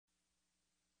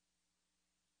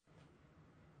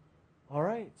All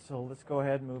right, so let's go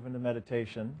ahead and move into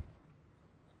meditation.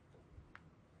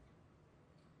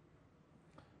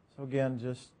 So again,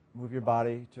 just move your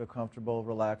body to a comfortable,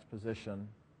 relaxed position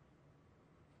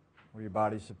where your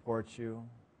body supports you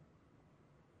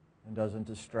and doesn't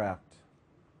distract.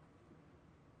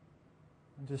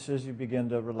 And just as you begin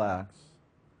to relax,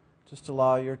 just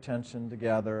allow your attention to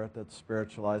gather at that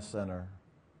spiritualized center,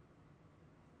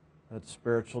 that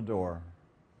spiritual door,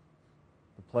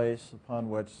 the place upon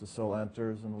which the soul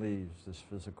enters and leaves this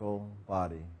physical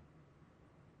body.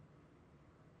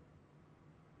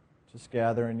 Just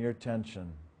gathering your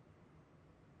attention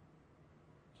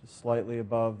just slightly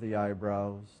above the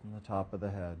eyebrows and the top of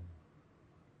the head.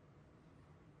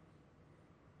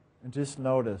 And just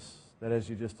notice that as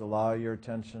you just allow your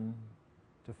attention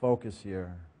to focus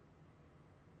here,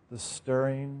 the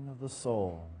stirring of the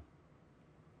soul,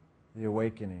 the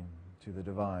awakening to the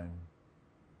divine.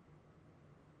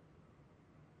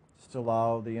 Just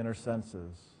allow the inner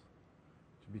senses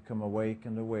to become awake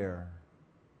and aware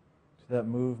to that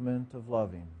movement of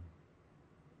loving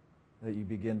that you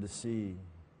begin to see,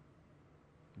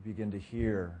 you begin to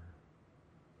hear,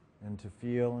 and to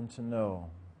feel and to know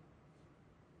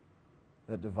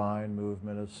that divine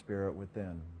movement of spirit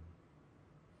within.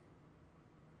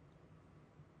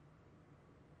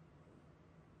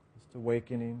 Just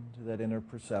awakening to that inner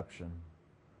perception,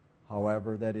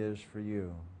 however that is for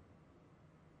you.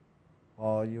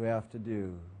 All you have to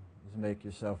do is make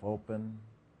yourself open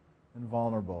and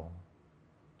vulnerable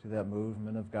to that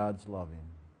movement of God's loving.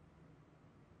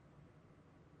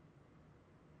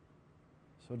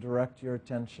 So direct your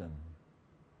attention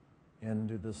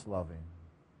into this loving.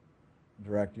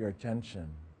 Direct your attention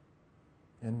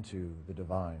into the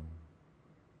divine.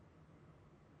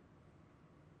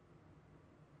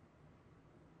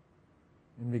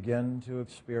 And begin to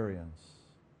experience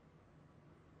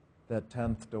that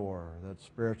 10th door, that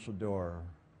spiritual door,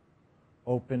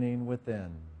 opening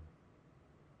within,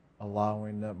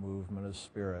 allowing that movement of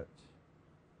spirit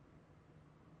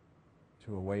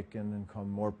to awaken and come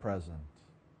more present.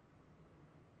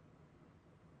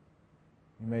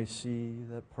 You may see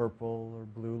that purple or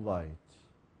blue light,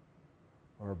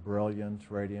 or a brilliant,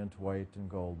 radiant white and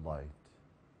gold light.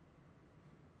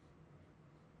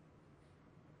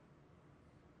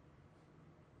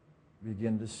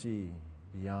 Begin to see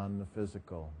beyond the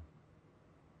physical,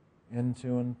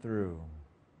 into and through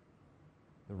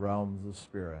the realms of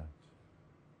spirit,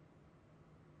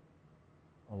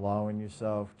 allowing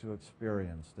yourself to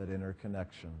experience that inner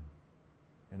connection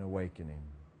and awakening.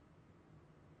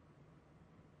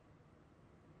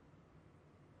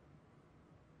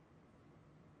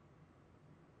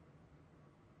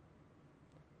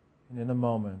 And in a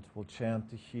moment, we'll chant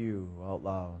the hue out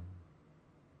loud.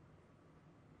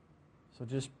 So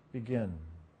just begin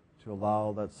to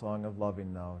allow that song of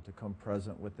loving now to come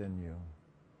present within you.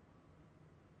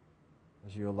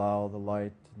 As you allow the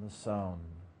light and the sound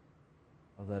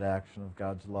of that action of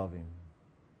God's loving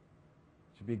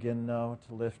to begin now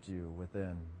to lift you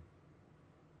within.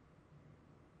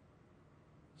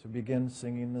 So begin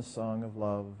singing the song of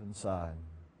love inside.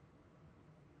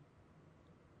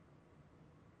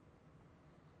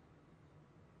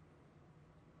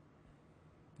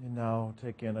 And now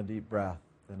take in a deep breath,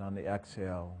 and on the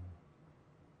exhale,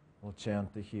 we'll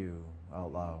chant the hue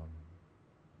out loud.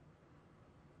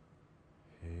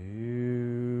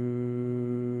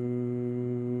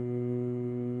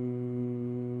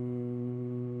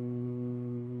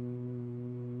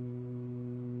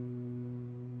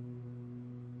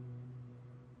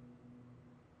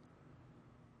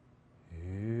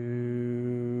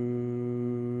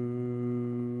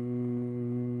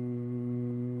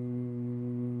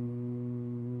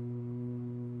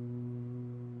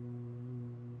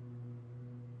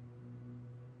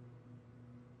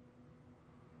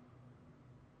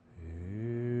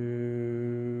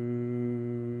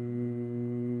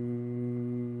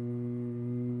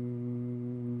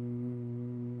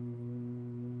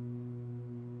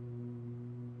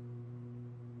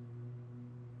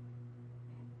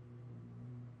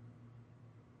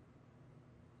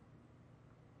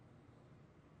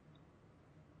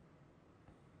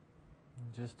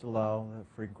 Just allow that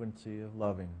frequency of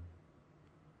loving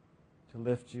to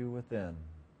lift you within.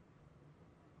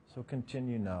 So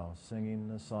continue now singing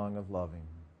the song of loving,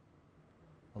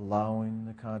 allowing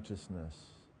the consciousness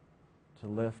to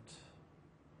lift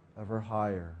ever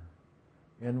higher,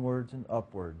 inwards and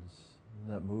upwards,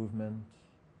 in that movement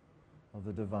of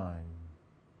the divine.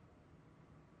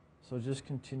 So just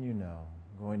continue now,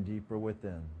 going deeper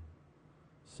within,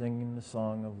 singing the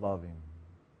song of loving,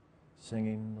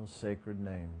 singing those sacred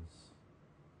names,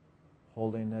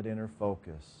 holding that inner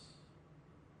focus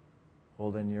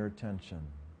holding your attention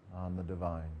on the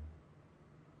divine.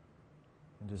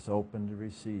 And just open to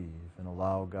receive and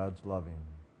allow God's loving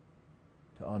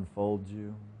to unfold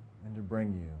you and to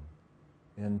bring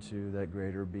you into that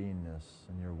greater beingness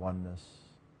and your oneness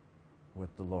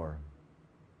with the Lord.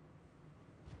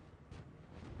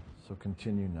 So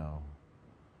continue now,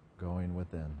 going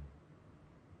within.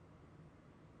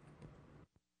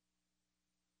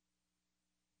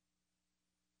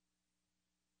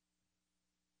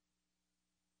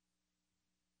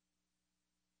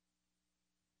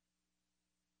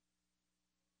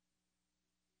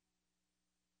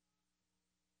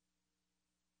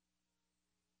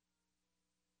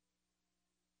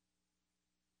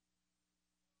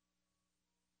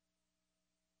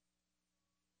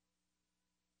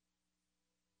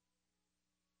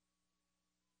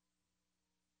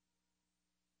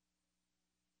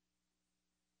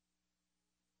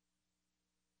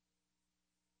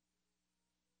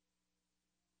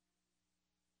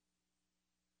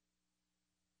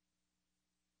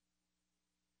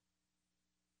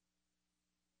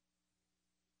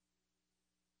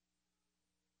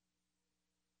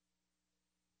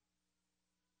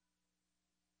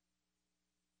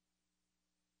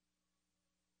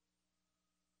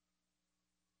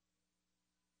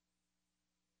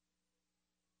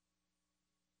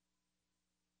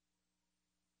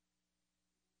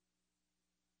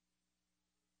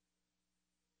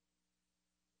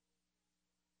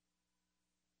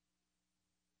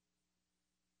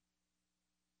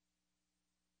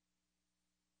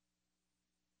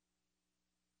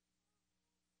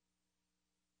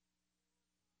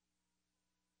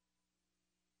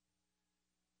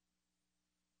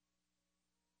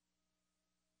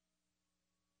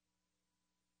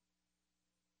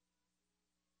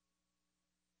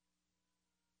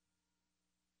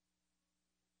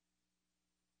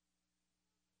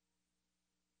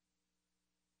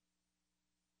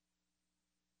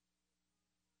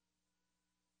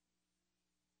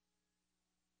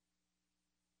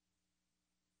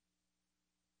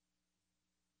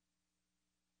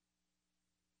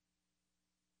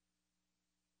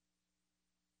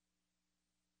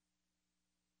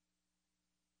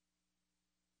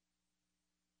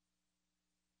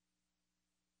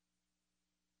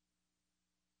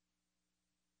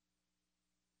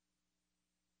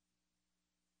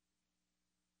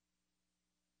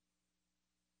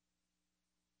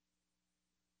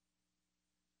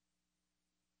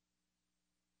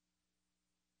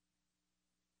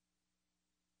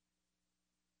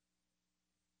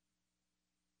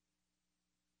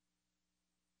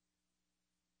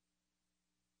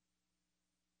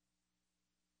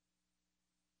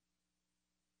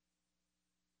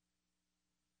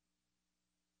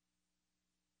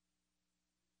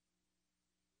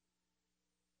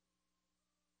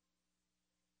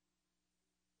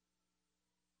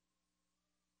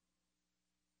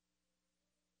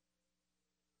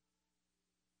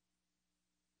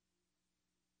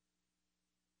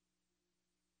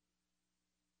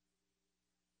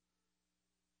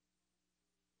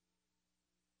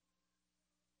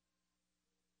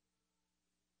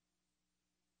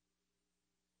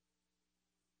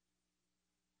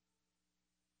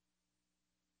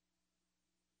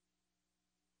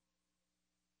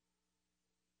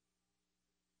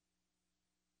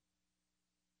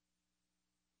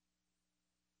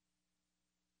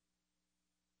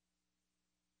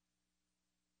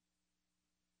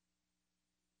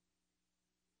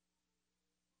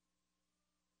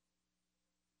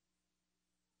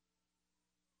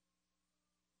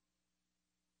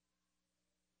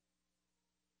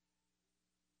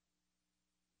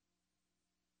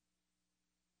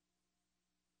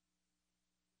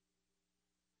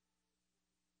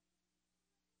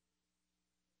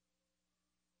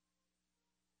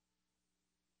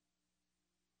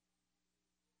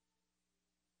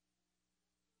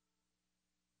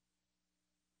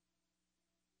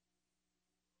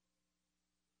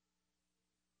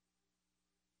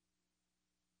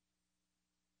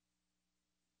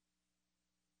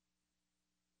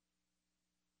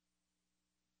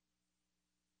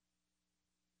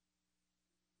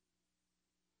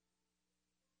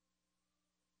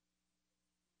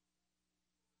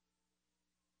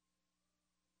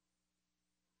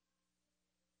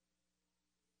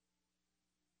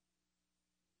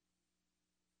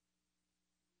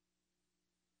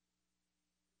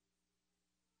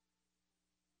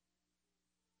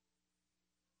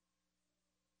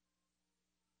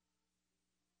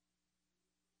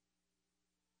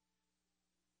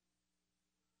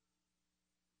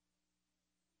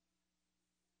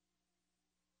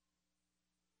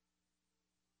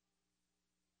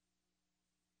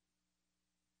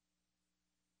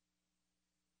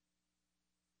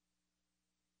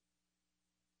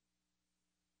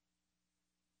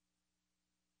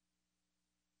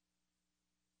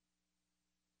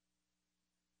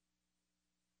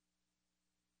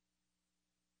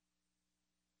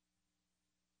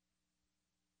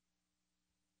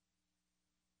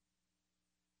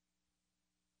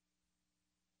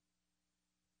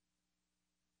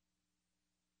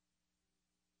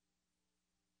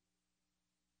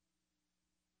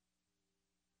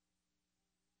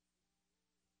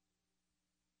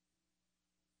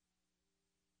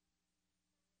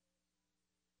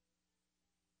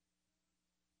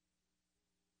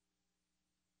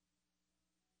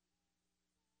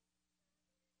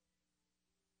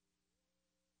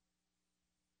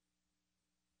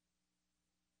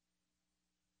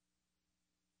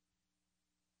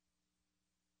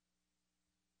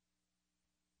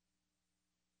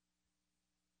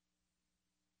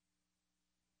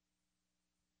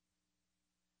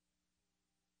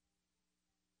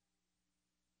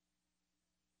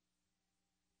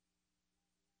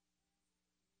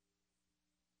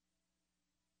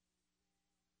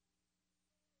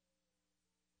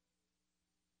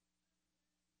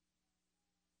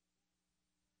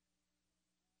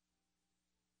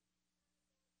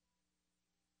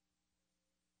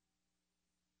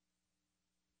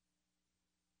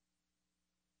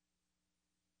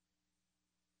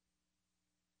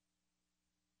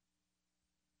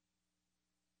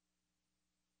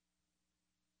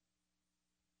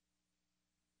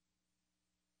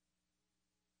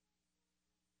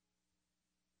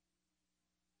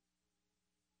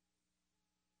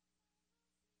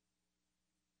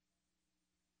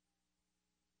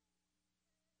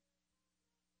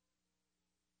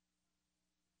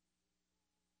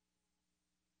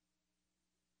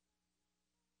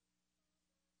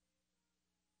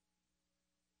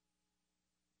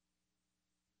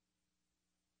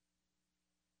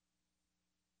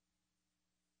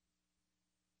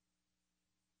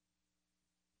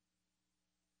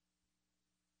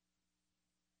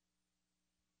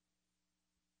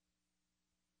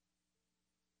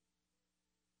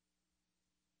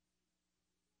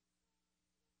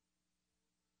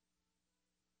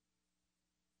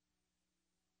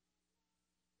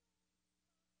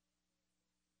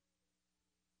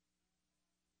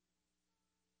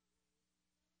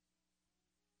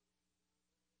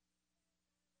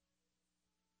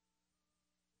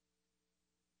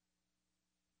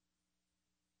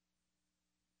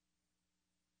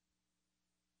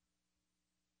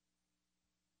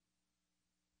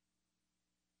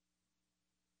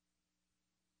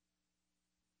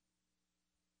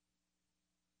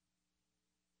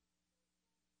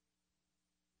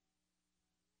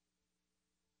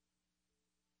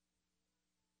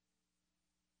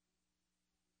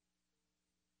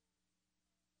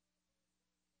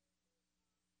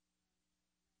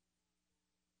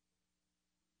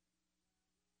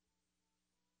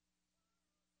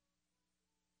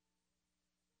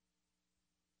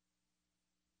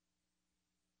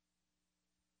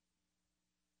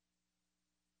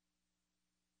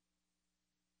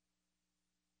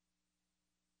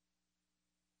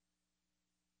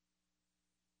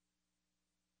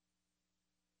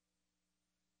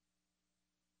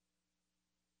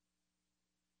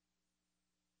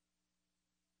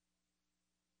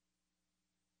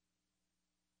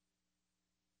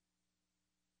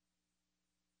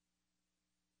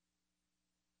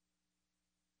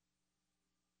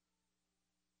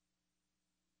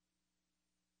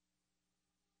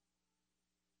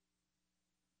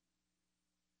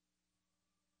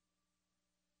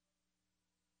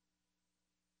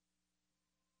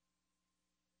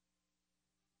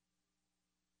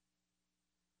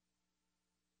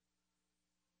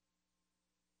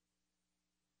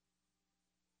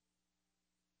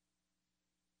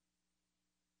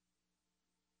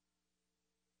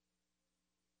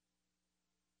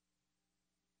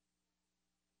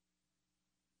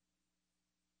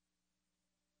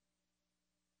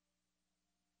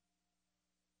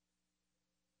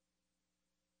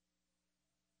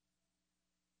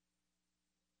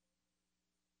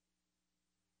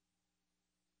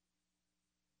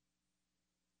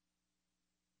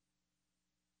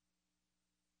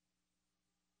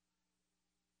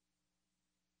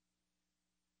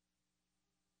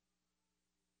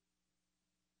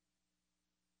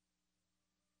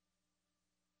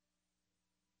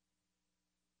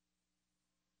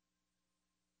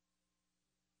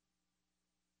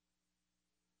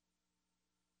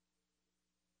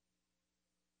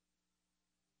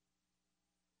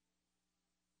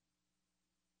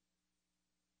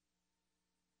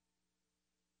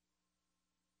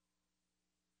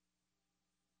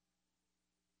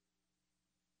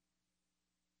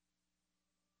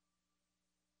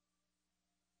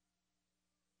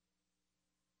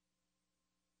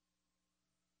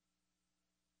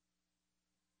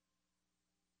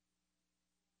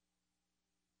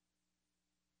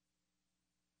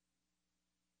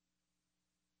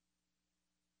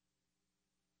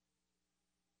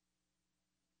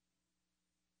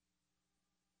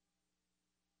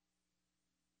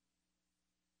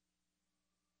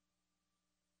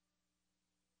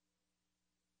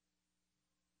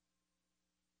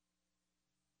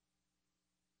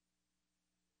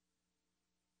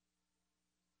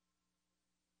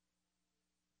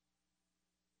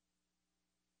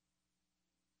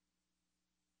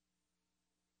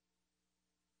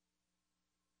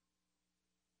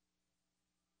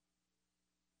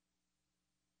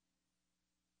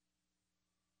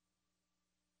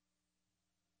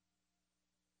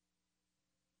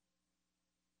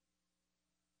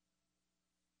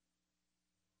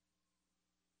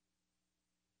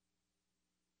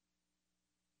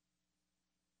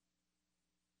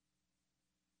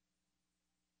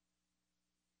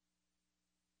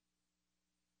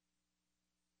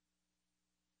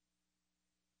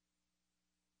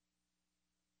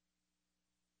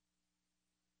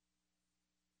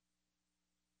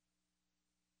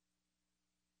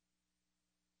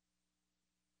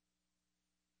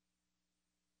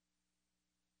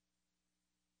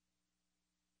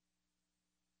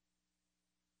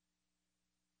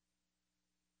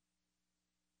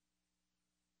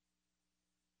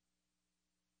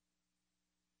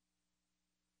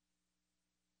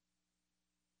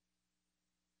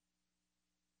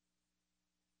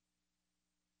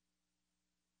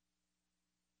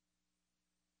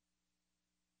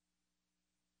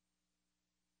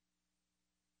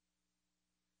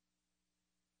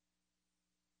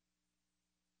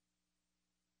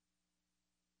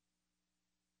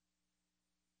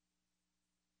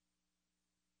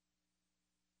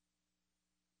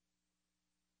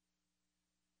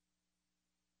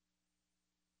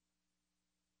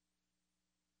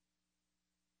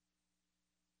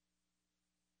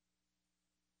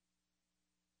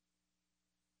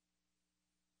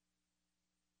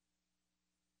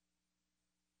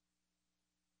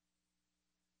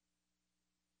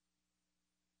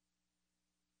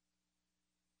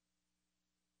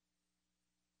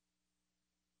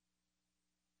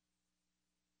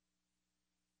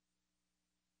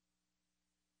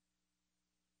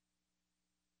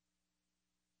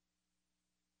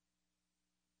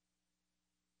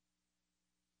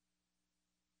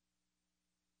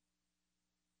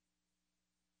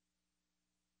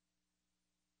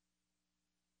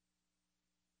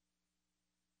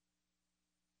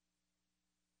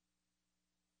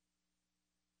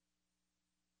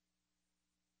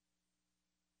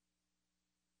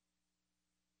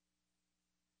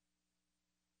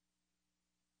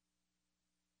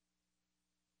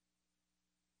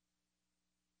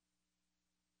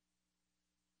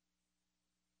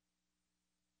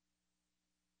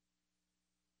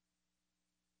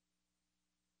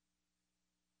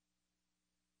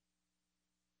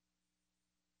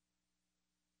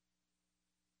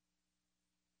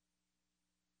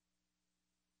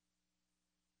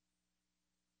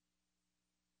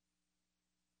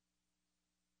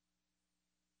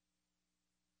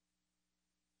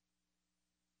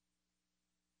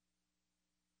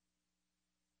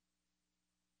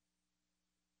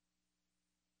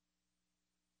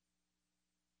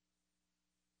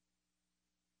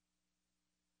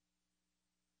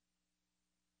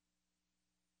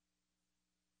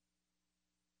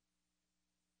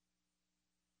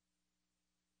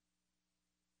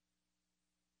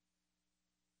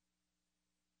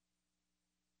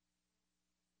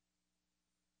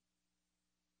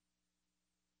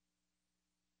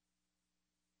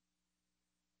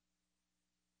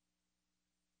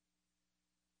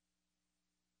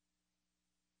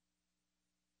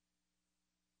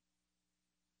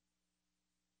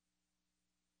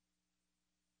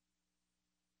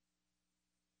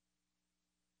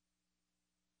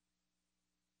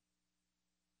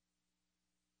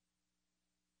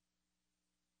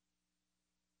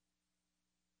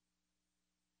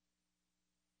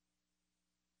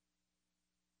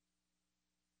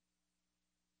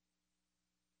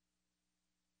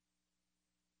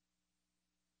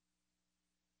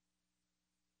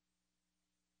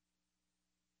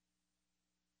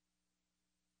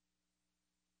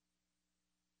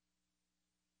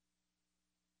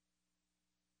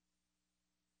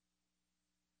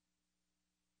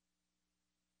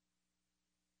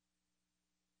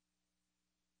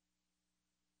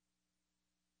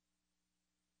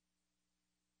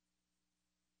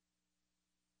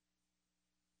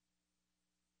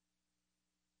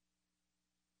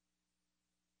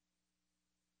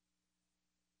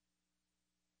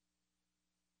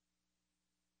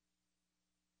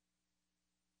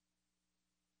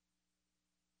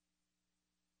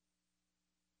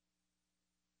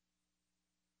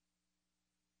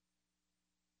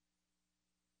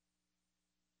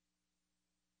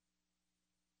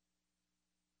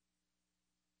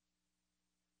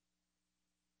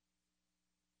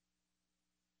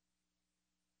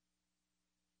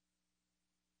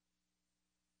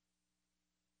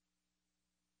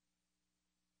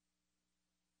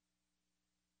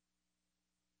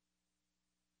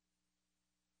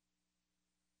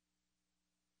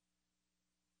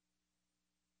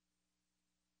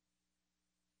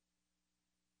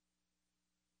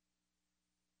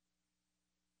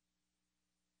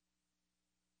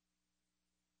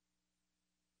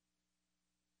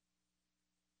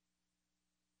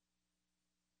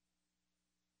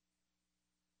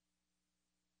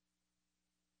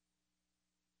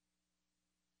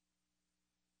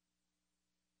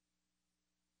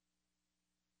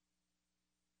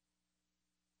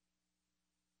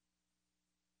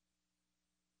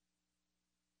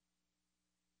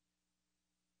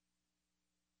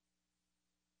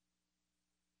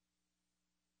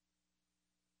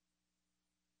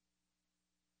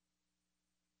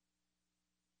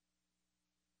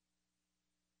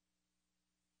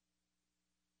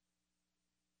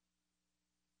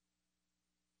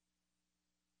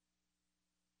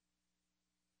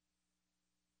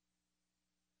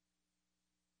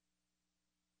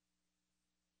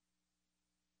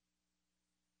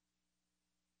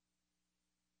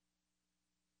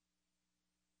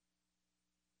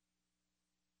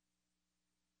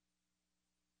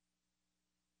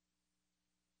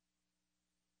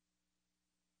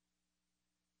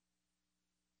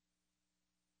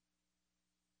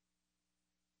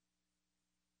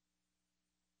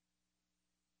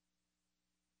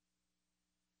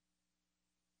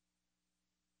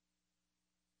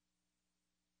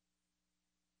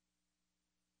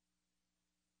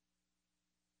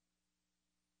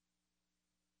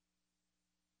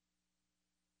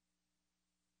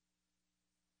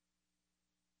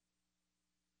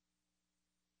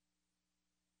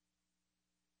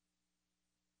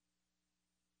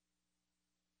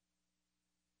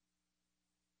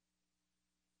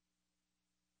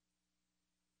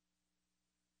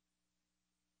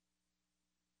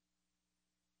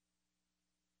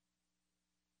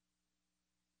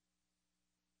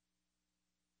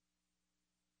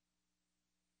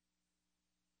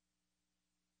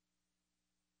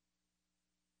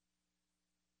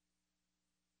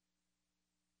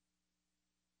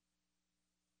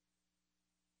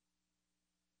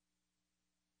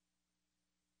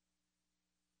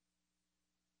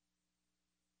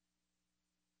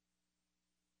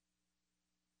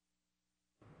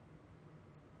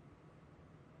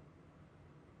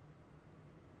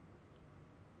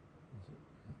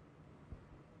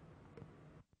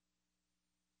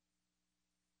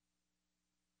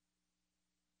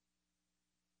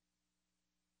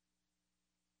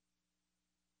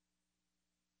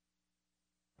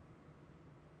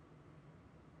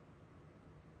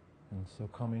 And so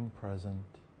coming present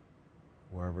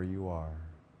wherever you are,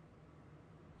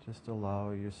 just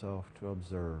allow yourself to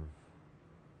observe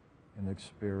and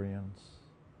experience,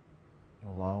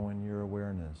 allowing your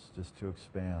awareness just to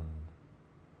expand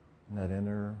in that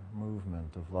inner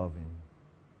movement of loving,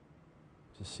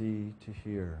 to see, to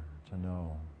hear, to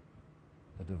know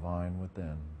the divine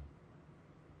within.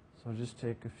 So just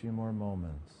take a few more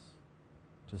moments,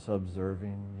 just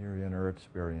observing your inner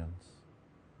experience,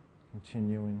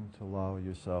 continuing to allow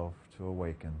yourself to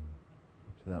awaken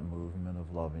to that movement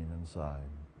of loving inside.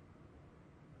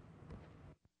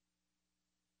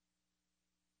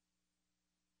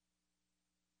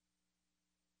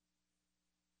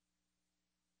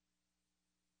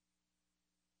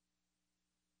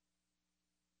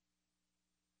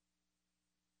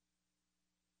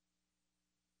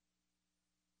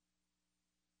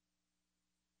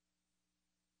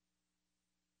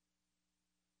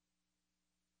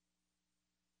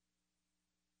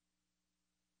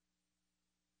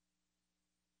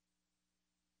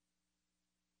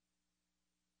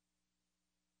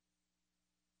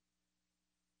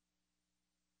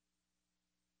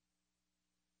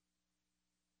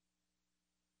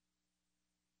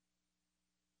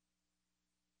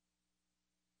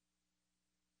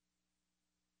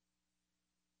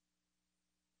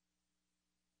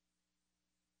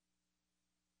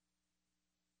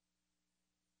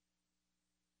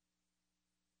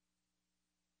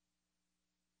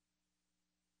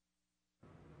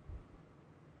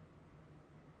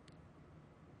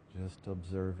 Just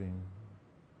observing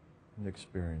and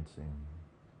experiencing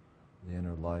the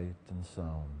inner light and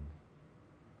sound,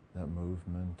 that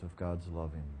movement of God's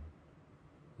loving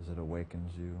as it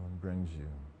awakens you and brings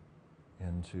you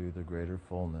into the greater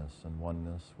fullness and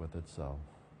oneness with itself.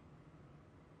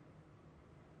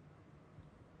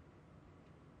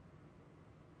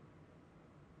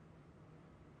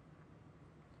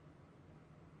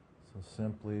 So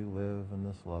simply live in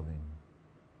this loving,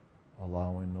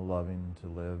 allowing the loving to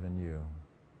live in you.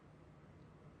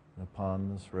 And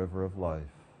upon this river of life,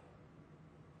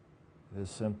 it is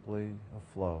simply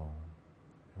a flow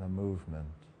and a movement,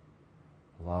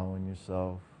 allowing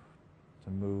yourself to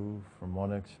move from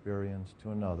one experience to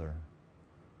another,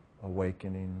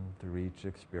 awakening through each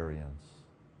experience,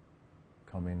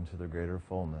 coming to the greater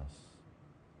fullness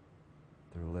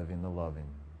through living the loving,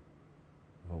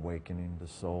 of awakening the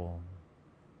soul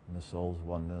and the soul's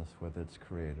oneness with its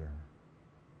Creator.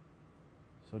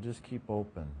 So just keep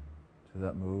open to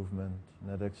that movement and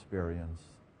that experience,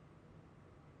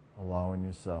 allowing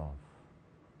yourself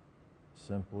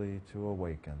simply to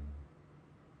awaken,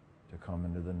 to come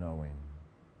into the knowing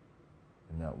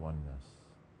in that oneness.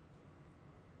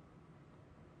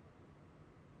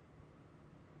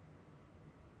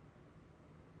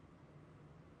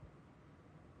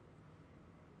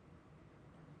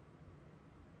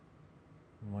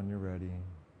 And when you're ready,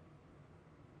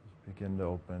 just begin to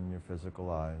open your physical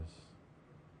eyes,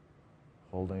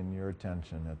 holding your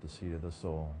attention at the seat of the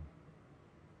soul,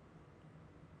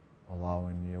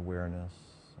 allowing the awareness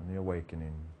and the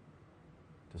awakening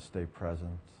to stay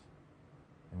present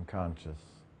and conscious.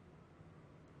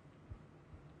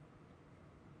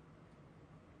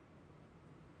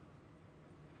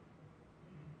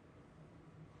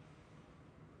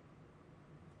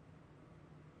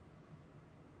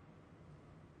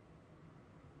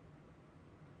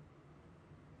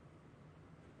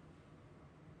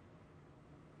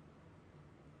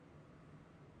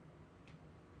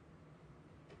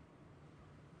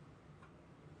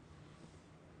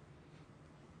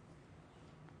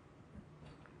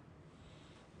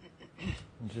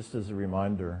 And just as a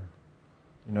reminder,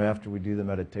 after we do the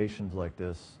meditations like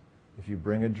this, if you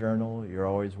bring a journal, you're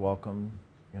always welcome,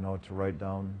 to write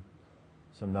down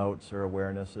some notes or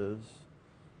awarenesses.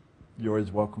 You're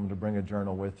always welcome to bring a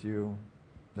journal with you.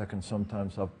 That can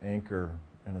sometimes help anchor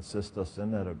and assist us in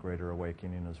that greater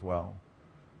awakening as well.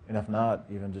 And if not,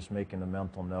 even just making a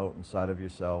mental note inside of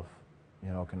yourself,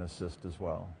 can assist as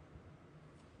well.